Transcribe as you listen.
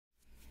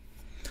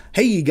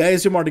Hey you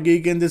guys, I'm Marty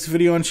Geek. In this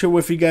video, I'm share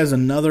with you guys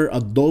another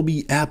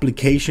Adobe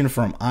application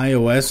from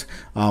iOS,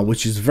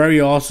 which is very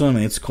awesome.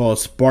 It's called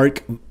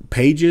Spark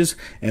Pages,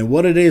 and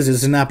what it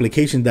is an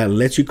application that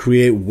lets you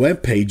create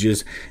web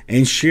pages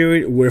and share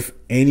it with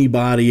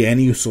anybody,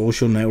 any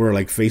social network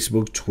like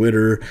Facebook,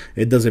 Twitter.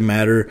 It doesn't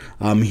matter.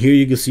 Here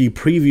you can see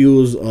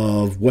previews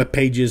of web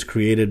pages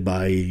created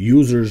by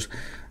users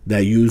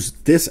that use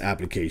this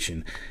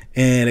application,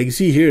 and I can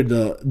see here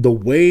the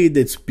way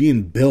that's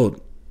being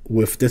built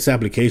with this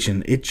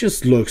application. It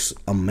just looks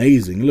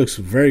amazing. It looks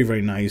very,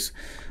 very nice,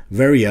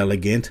 very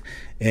elegant,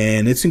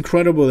 and it's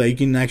incredible that you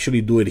can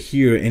actually do it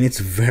here, and it's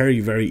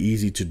very, very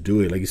easy to do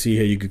it. Like you see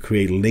here, you could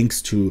create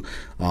links to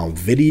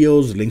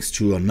videos, links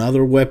to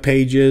another web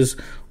pages,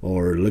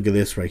 or look at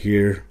this right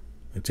here.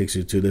 It takes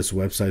you to this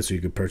website so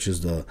you can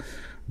purchase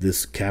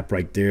this cap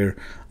right there,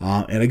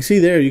 and I can see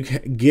there you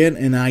can get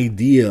an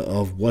idea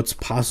of what's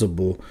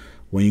possible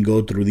when you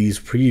go through these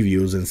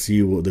previews and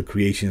see what the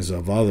creations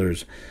of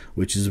others,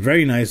 which is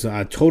very nice.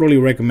 I totally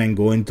recommend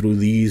going through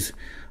these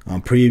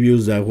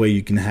previews. That way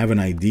you can have an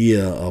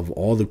idea of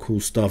all the cool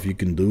stuff you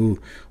can do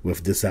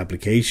with this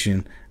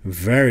application.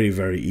 Very,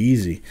 very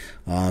easy.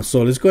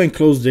 So let's go ahead and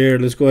close there.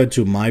 Let's go ahead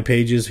to My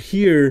Pages.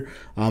 Here,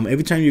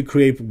 every time you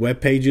create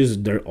web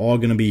pages, they're all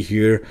going to be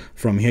here.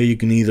 From here, you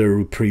can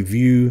either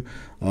preview,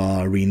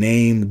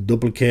 rename,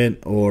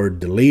 duplicate, or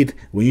delete.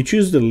 When you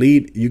choose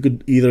delete, you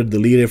could either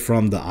delete it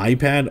from the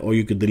iPad or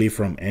you could delete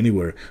from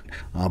anywhere.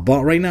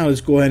 But right now, let's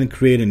go ahead and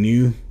create a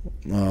new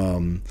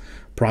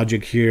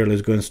project here.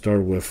 Let's go and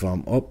start with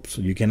oops,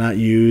 you cannot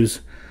use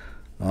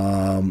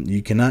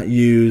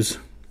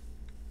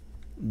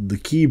the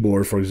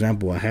keyboard. For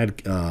example, I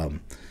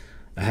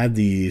had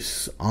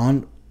these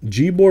on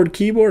Gboard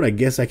keyboard. I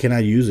guess I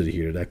cannot use it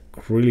here. That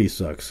really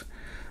sucks.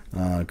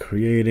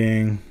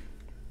 Creating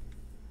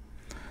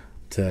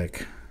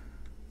tech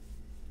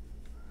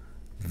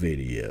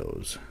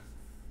videos.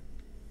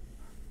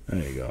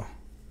 There you go.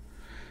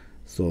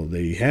 So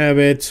there you have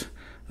it.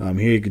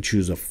 Here you can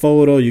choose a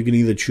photo. You can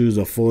either choose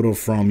a photo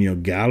from your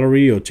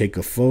gallery, or take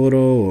a photo,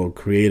 or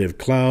Creative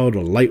Cloud,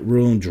 or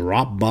Lightroom,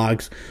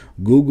 Dropbox,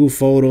 Google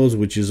Photos,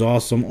 which is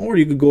awesome. Or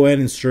you could go ahead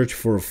and search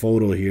for a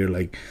photo here,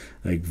 like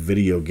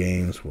video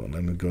games. Well,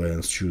 let me go ahead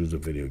and choose the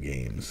video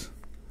games.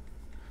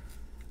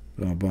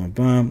 Bum, bum,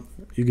 bum.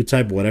 You could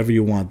type whatever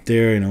you want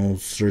there,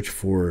 search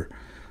for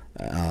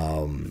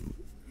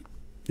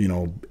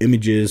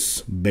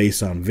images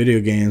based on video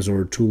games,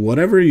 or to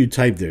whatever you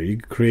type there. You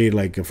could create,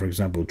 like, for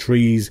example,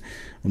 trees,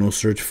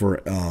 search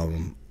for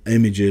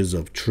images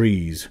of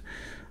trees.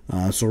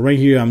 So right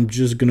here, I'm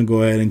just gonna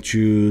go ahead and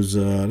choose,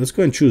 let's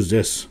go ahead and choose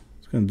this.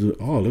 It's gonna do,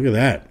 oh, look at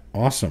that,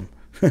 awesome.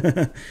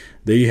 There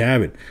you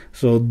have it.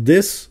 So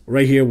this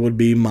right here would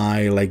be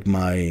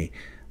my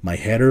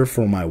header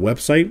for my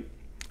website,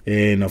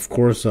 and of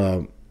course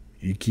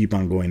you keep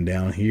on going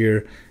down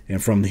here,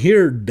 and from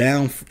here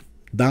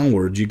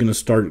downwards, you're going to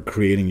start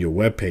creating your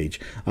web page.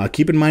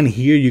 Keep in mind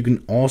here, you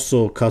can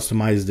also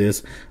customize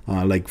this.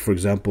 Like, for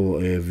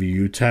example, if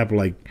you tap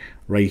like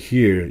right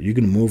here, you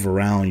can move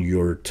around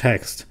your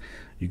text.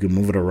 You can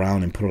move it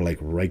around and put it like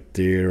right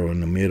there or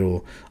in the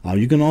middle.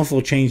 You can also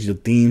change the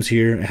themes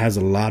here. It has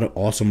a lot of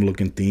awesome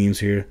looking themes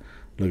here.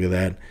 Look at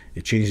that.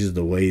 It changes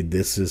the way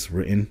this is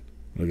written.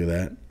 Look at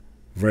that.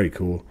 Very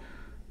cool.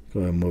 Go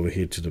ahead and move it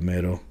here to the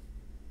middle.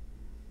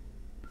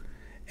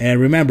 And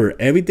remember,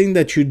 everything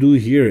that you do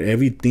here,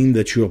 everything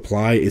that you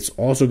apply, it's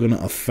also going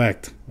to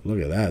affect. Look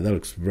at that. That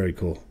looks very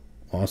cool.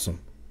 Awesome.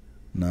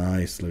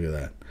 Nice. Look at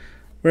that.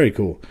 Very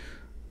cool.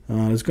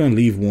 Let's go and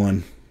leave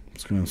one.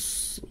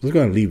 Let's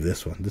go and leave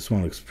this one. This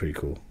one looks pretty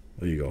cool.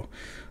 There you go.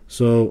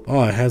 So,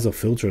 it has a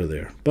filter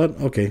there. But,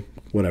 okay,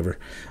 whatever.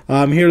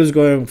 Here, let's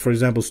go and, for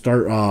example,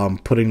 start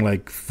putting,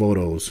 like,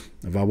 photos.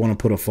 If I want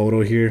to put a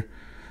photo here,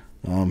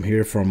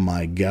 here from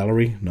my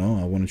gallery. No,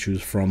 I want to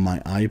choose from my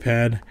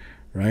iPad.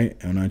 Right,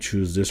 and I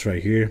choose this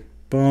right here.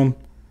 Boom.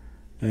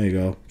 There you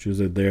go.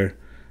 Choose it there.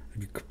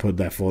 I could put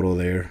that photo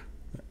there.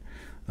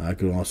 I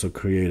could also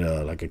create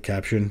like a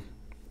caption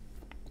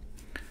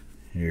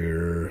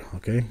here.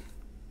 Okay.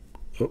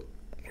 Oh,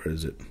 where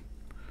is it?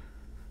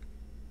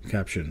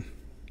 Caption.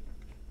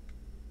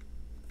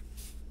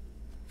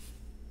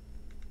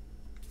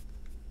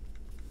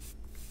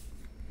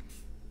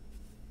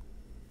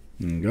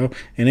 There you go.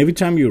 And every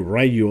time you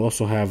write, you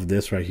also have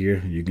this right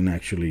here. You can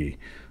actually,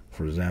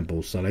 for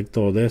example, select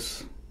all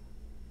this.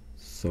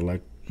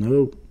 Select,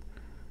 no,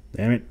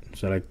 damn it,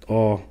 select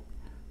all.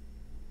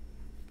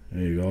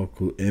 There you go,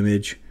 cool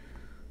image.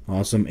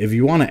 Awesome. If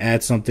you want to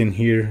add something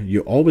here,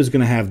 you're always going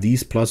to have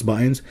these plus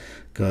buttons,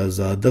 because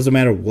it doesn't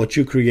matter what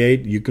you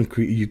create, you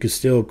can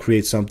still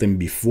create something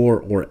before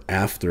or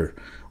after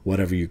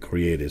whatever you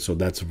created. So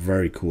that's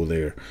very cool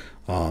there.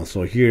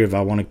 So here, if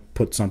I want to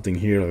put something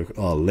here, like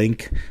a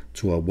link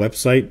to a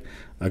website,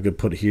 I could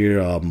put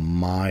here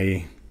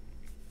my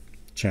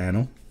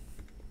channel,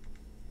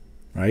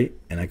 right?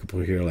 And I could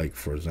put here, like,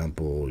 for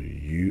example,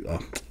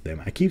 damn,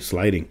 I keep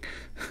sliding.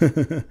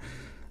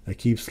 I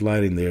keep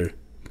sliding there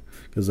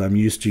because I'm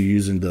used to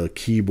using the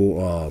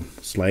keyboard,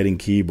 sliding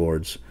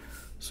keyboards.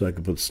 So I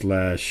could put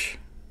slash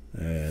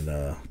and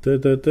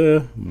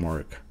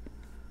mark.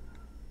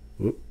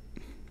 Whoop.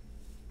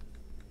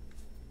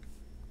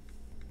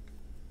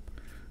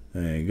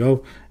 There you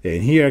go.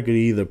 And here I could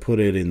either put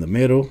it in the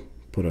middle,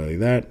 put it like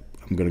that.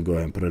 I'm gonna go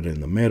ahead and put it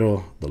in the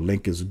middle. The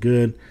link is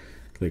good.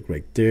 Click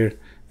right there,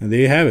 and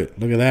there you have it.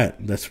 Look at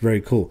that. That's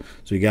very cool.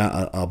 So you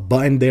got a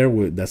button there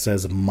that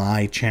says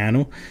my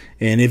channel,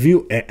 and if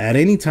you at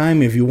any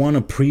time if you want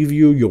to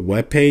preview your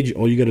web page,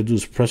 all you got to do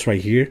is press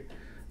right here,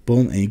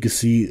 boom, and you can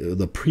see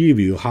the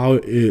preview, how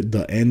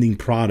the ending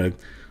product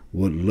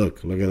would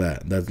look. Look at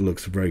that. That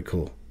looks very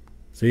cool.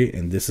 See,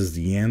 and this is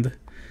the end.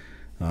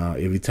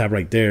 If you tap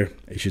right there,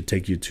 it should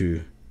take you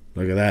to,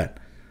 look at that.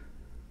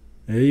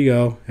 There you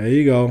go. There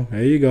you go.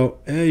 There you go.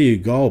 There you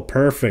go.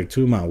 Perfect,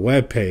 to my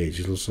web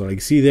page. So like,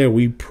 see there,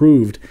 we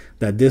proved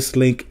that this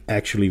link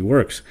actually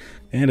works.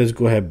 And let's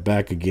go ahead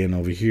back again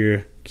over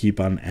here. Keep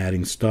on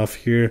adding stuff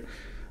here.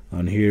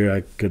 On here,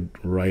 I could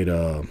write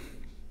let's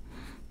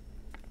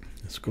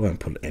go ahead and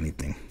put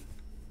anything.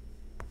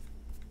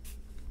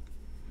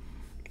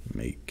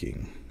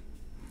 Making.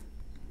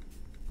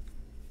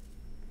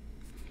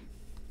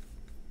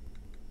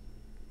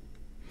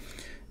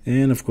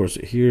 And of course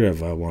here,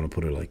 if I want to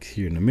put it like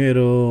here in the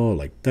middle,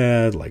 like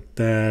that,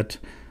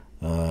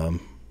 I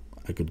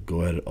could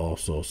go ahead and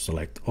also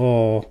select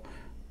all,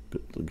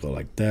 go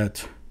like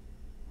that,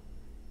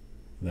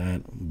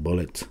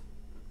 bullet.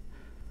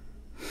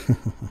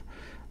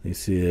 You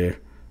see there,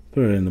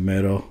 put it in the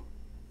middle,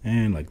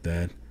 and like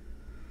that.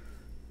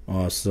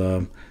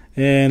 Awesome.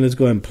 And let's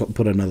go ahead and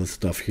put another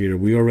stuff here.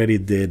 We already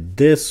did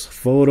this,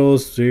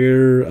 photos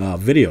here,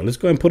 video. Let's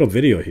go ahead and put a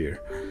video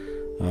here.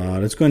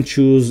 Let's go and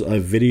choose a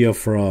video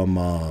from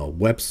a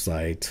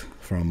website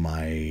from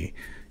my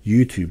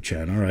YouTube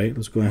channel. All right,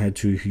 let's go ahead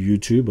to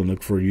YouTube and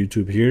look for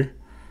YouTube here.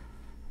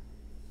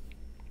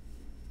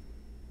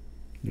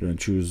 I'm going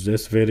to choose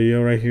this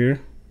video right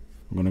here.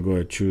 I'm going to go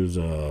ahead and choose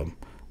the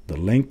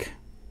link.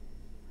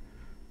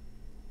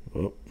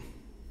 Oh.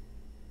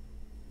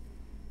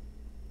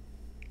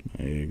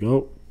 There you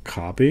go.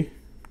 Copy.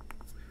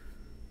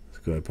 Let's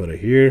go ahead and put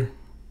it here.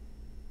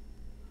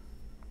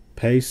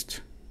 Paste.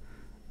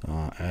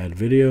 Add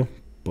video,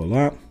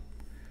 voila,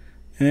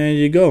 and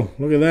you go.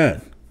 Look at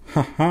that.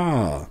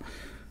 Haha.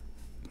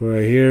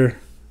 Right here,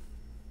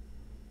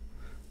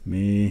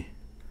 me.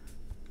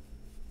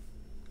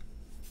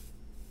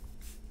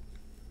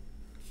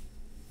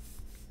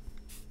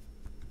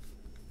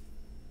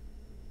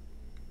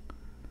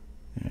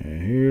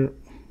 And here,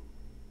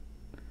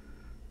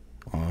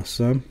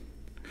 awesome.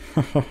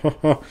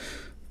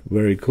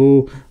 Very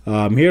cool.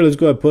 Here, let's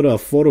go ahead and put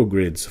photo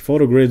grids.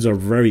 Photo grids are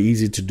very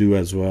easy to do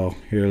as well.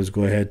 Here, let's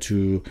go ahead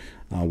to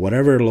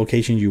whatever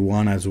location you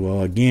want as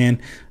well.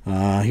 Again,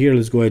 here,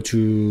 let's go ahead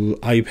to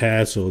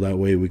iPad, so that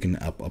way we can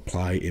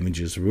apply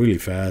images really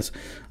fast.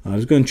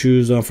 Let's go and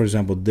choose, for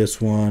example,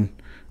 this one,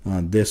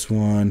 this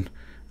one,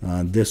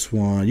 this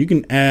one. You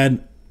can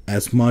add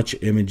as much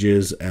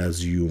images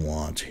as you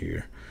want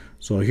here.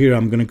 So here,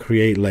 I'm going to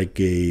create like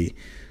a,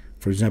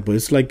 for example,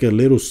 it's like a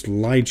little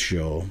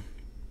slideshow.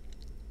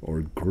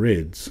 Or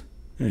grids.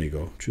 There you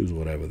go. Choose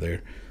whatever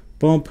there.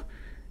 Bump.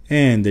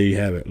 And there you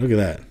have it. Look at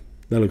that.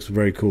 That looks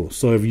very cool.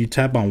 So if you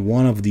tap on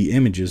one of the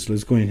images,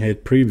 let's go ahead and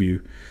hit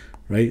preview.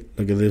 Right?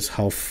 Look at this,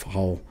 how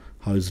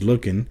it's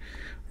looking.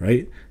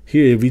 Right?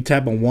 Here, if you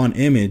tap on one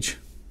image,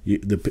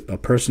 a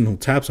person who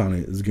taps on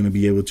it is going to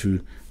be able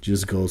to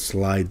just go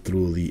slide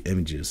through the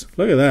images.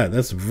 Look at that.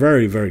 That's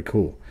very, very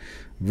cool.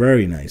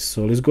 Very nice.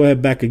 So let's go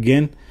ahead back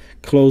again.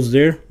 Close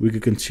there. We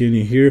could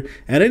continue here.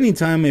 At any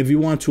time, if you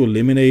want to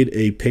eliminate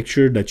a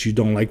picture that you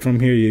don't like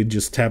from here, you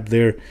just tap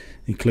there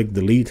and click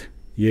delete.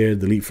 Yeah,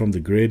 delete from the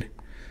grid.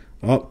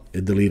 Oh,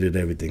 it deleted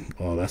everything.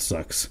 Oh, that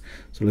sucks.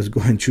 So let's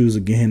go ahead and choose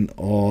again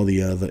all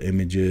the other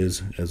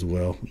images as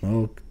well.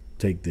 No,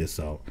 take this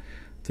out.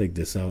 Take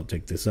this out.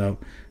 Take this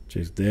out.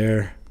 Just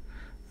there.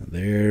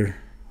 There.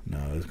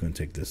 Now let's go and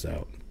take this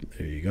out.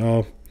 There you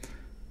go.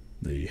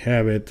 There you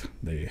have it.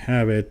 There you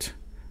have it.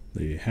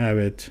 There you have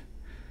it.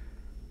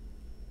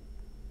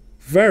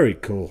 Very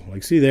cool.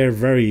 Like, see there,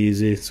 very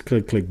easy. Just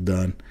click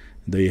done.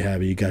 There you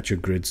have it. You got your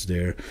grids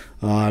there.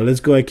 Let's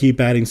go ahead and keep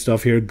adding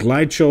stuff here.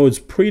 Glide show is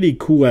pretty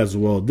cool as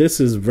well.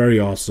 This is very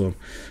awesome.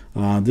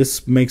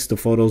 This makes the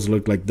photos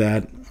look like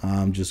that.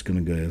 I'm just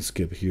gonna go ahead and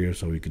skip here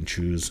so we can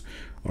choose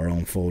our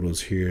own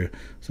photos here.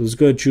 So let's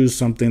go ahead and choose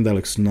something that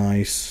looks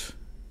nice.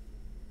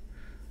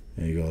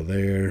 There you go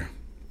there.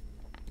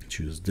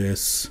 Choose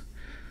this.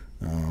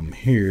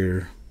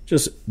 Here,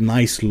 just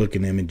nice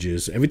looking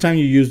images. Every time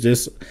you use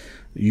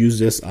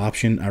this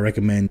option, I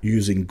recommend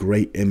using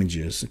great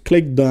images.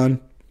 Click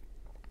done,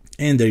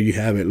 and there you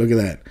have it. Look at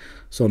that.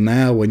 So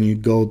now when you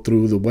go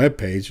through the web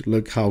page,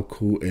 look how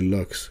cool it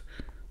looks.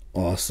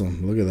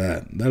 Awesome. Look at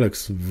that. That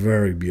looks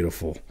very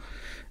beautiful.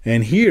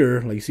 And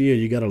here, like, see here,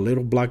 you got a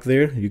little block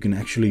there. You can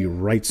actually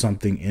write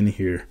something in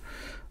here.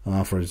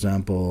 For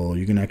example,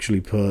 you can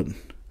actually put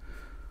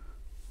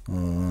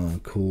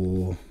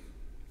cool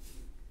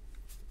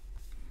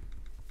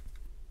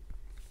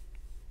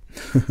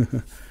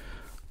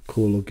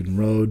cool looking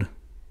road.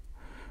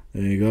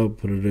 There you go.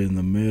 Put it in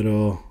the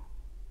middle.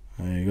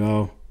 There you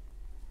go.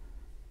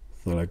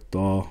 Select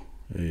all.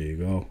 There you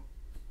go.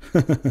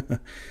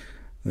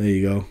 There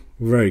you go.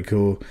 Very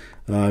cool.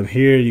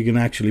 Here you can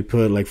actually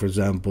put, like, for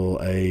example,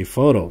 a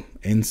photo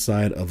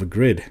inside of a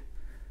grid.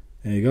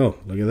 There you go.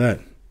 Look at that.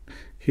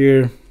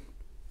 Here,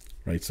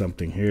 write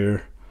something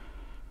here.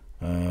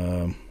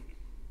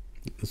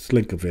 Let's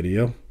link a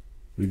video.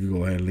 We can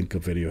go ahead and link a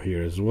video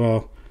here as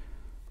well.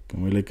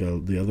 Can we link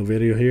the other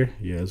video here?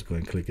 Yeah, let's go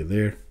ahead and click it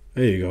there.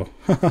 There you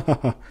go.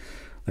 Like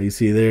you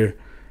see there.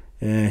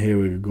 And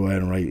here we can go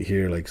ahead and write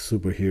here like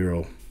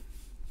superhero.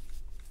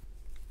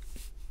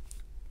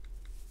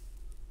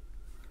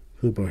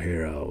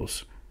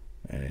 Superheroes.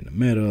 And in the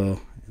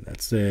middle. And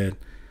that's it.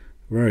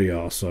 Very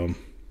awesome.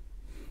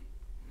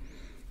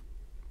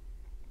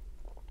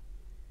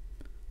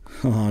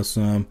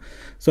 Awesome.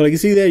 So like you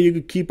see there, you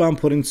could keep on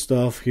putting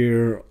stuff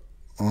here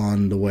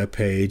on the web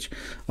page.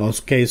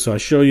 Okay, so I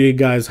show you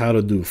guys how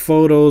to do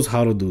photos,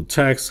 how to do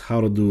text,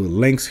 how to do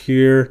links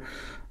here,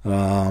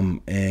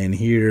 and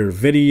here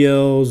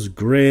videos,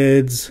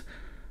 grids,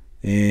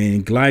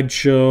 and glide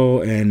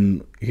show.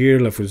 And here,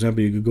 like for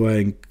example, you could go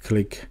ahead and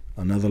click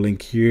another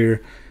link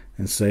here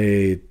and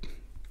say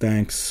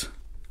thanks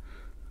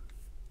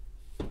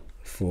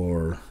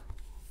for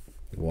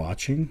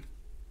watching.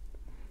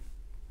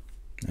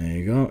 There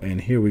you go.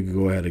 And here we can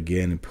go ahead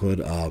again and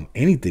put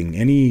anything,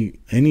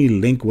 any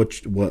link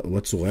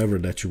whatsoever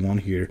that you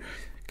want here.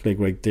 Click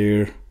right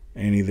there,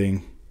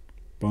 anything,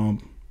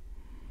 boom,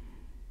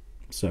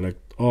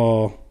 select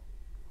all,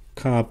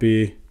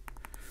 copy,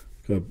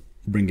 go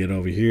bring it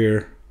over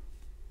here.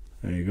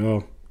 There you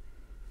go,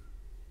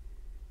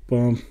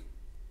 boom,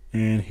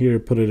 and here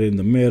put it in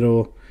the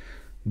middle,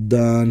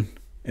 done,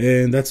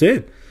 and that's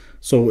it.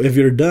 So if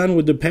you're done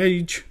with the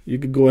page, you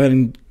can go ahead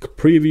and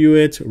preview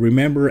it.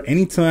 Remember,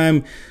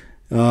 anytime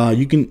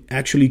you can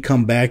actually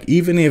come back,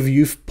 even if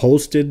you've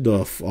posted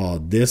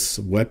this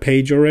web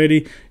page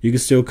already, you can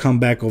still come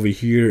back over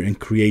here and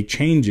create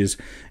changes,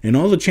 and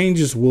all the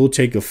changes will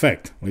take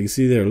effect. Like you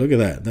see there, look at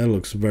that. That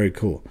looks very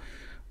cool.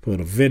 Put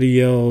the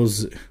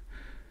videos.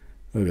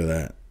 Look at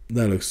that.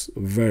 That looks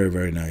very,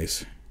 very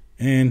nice.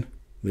 And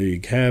there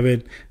you have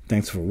it.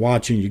 Thanks for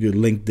watching. You could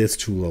link this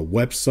to a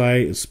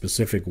website, a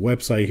specific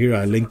website. Here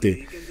I linked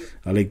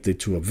it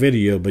to a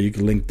video, but you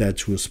can link that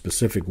to a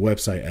specific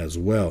website as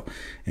well.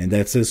 And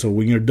that's it. So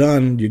when you're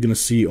done, you're gonna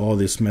see all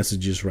these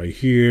messages right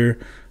here.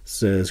 It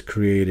says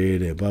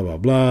created and blah blah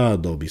blah,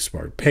 Adobe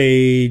Spark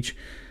page.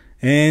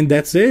 And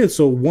that's it.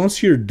 So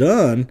once you're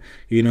done,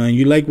 you know, and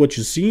you like what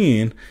you're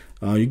seeing,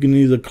 you can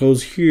either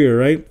close here,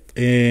 right?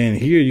 And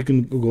here you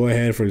can go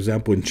ahead, for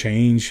example, and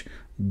change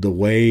the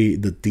way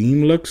the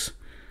theme looks.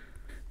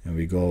 And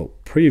we go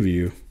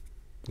preview.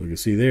 You can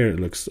see there, it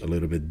looks a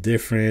little bit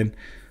different.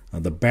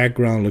 The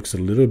background looks a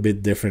little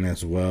bit different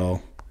as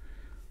well.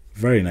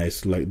 Very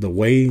nice. Like the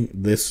way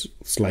this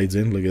slides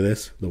in, look at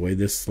this. The way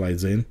this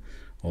slides in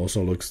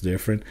also looks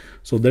different.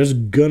 So there's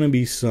gonna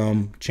be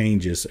some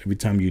changes every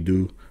time you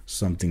do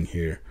something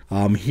here.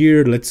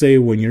 Here, let's say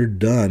when you're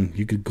done,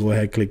 you could go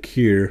ahead, click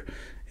here,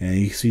 and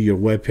you see your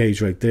web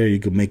page right there. You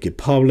can make it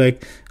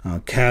public.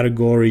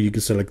 Category, you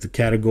can select the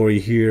category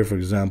here. For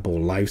example,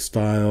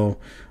 lifestyle,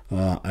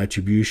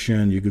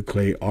 attribution. You could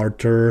click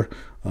Arthur,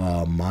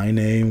 my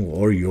name,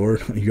 or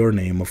your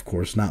name, of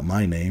course, not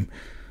my name,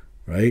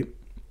 right?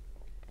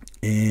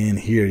 And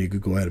here you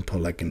could go ahead and put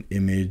like an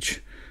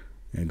image,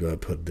 and go ahead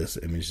and put this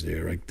image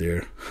there, right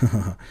there.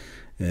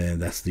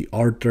 And that's the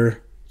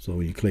Arthur. So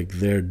when you click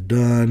there,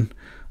 done.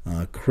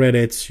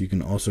 Credits, you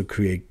can also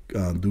create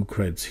do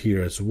credits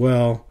here as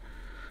well,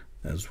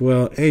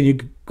 and you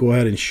can go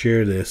ahead and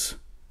share this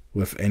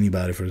with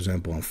anybody, for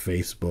example on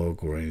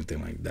Facebook or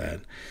anything like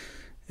that,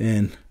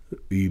 and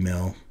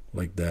email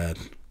like that,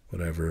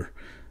 whatever.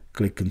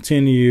 Click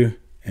continue,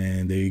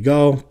 and there you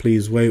go.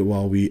 Please wait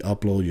while we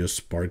upload your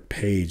Spark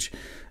page.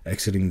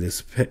 Exiting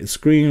this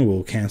screen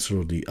will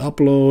cancel the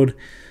upload.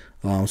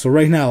 So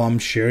right now I'm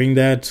sharing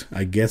that.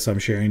 I guess I'm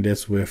sharing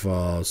this with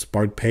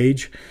Spark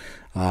page.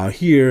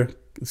 Here,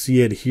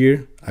 see it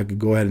here. I could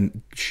go ahead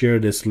and share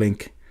this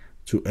link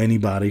to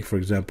anybody, for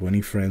example,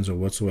 any friends or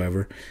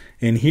whatsoever.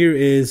 And here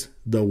is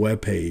the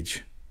web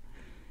page.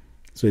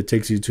 So it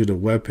takes you to the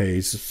web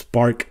page,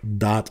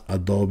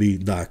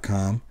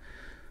 spark.adobe.com.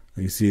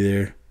 You see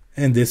there.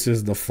 And this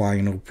is the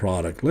final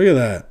product. Look at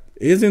that.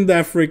 Isn't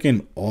that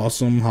freaking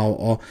awesome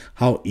how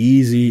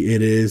easy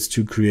it is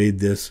to create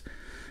this?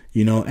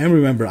 You know, and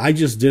remember, I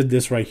just did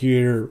this right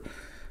here.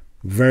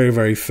 Very,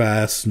 very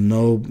fast.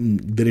 No,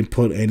 didn't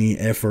put any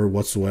effort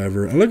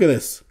whatsoever. And look at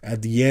this.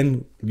 At the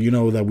end, you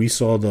know that we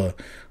saw the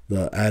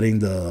adding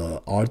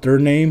the author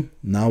name.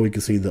 Now we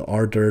can see the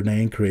author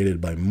name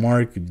created by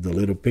Mark, the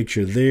little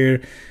picture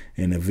there.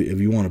 And if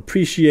you want to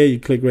appreciate, you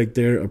click right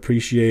there,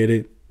 appreciate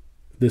it,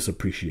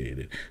 disappreciate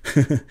it.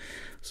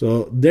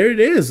 So there it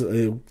is.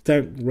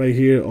 That right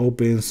here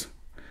opens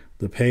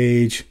the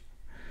page.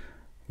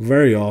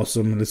 Very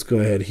awesome. Let's go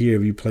ahead here.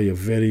 If you play a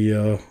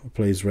video, it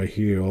plays right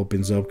here,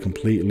 opens up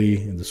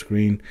completely in the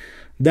screen.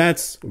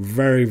 That's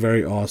very,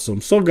 very awesome.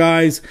 So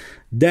guys,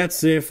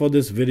 that's it for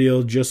this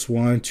video. Just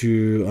want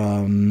to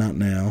not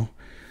now.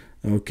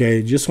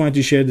 Okay, just wanted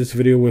to share this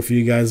video with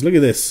you guys. Look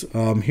at this.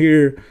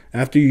 Here,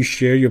 after you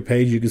share your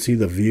page, you can see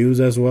the views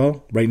as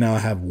well. Right now I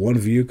have one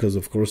view because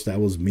of course that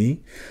was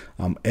me.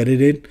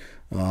 Edited.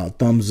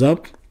 Thumbs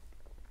up.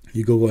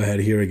 You go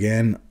ahead here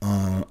again,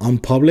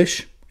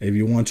 unpublish. If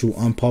you want to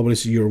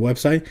unpublish your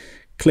website,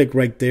 click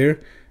right there.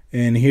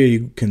 And here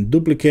you can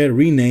duplicate,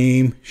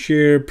 rename,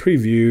 share,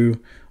 preview,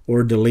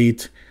 or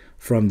delete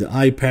from the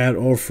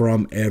iPad or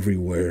from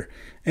everywhere.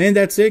 And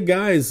that's it,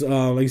 guys.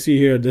 Like you see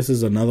here, this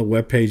is another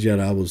web page that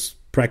I was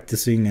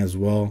practicing as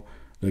well.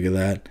 Look at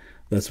that.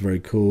 That's very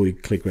cool. You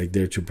click right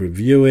there to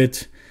preview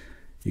it.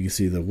 You can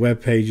see the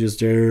web pages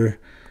there.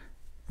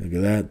 Look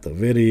at that. The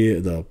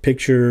video, the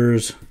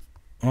pictures.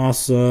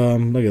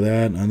 Awesome. Look at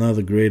that.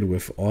 Another grid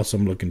with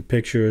awesome looking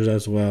pictures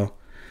as well.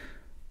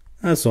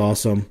 That's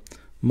awesome.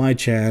 My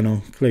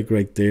channel. Click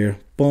right there.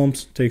 Boom.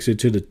 Takes you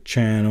to the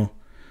channel.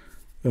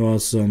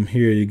 Awesome.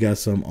 Here you got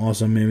some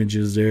awesome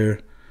images there.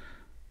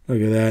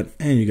 Look at that.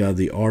 And you got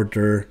the art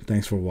there.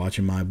 Thanks for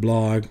watching my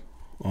blog.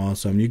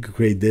 Awesome. You could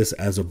create this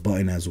as a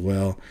button as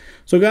well.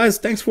 So guys,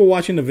 thanks for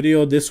watching the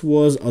video. This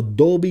was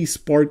Adobe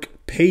Spark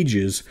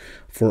Pages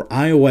for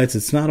iOS.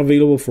 It's not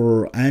available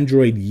for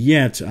Android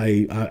yet.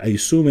 I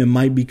assume it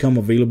might become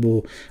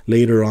available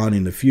later on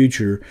in the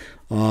future.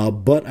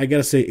 But I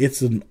gotta say,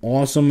 it's an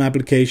awesome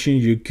application.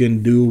 You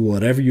can do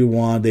whatever you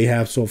want. They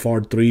have so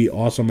far 3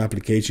 awesome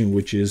applications,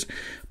 which is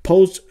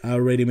Post. I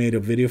already made a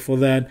video for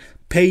that.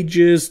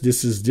 Pages,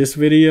 this is this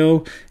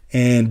video.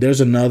 And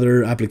there's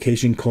another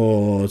application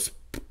called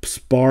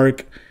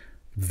Spark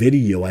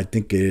Video, I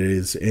think it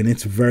is. And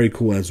it's very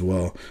cool as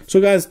well. So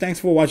guys, thanks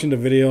for watching the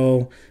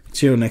video.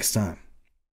 Till next time.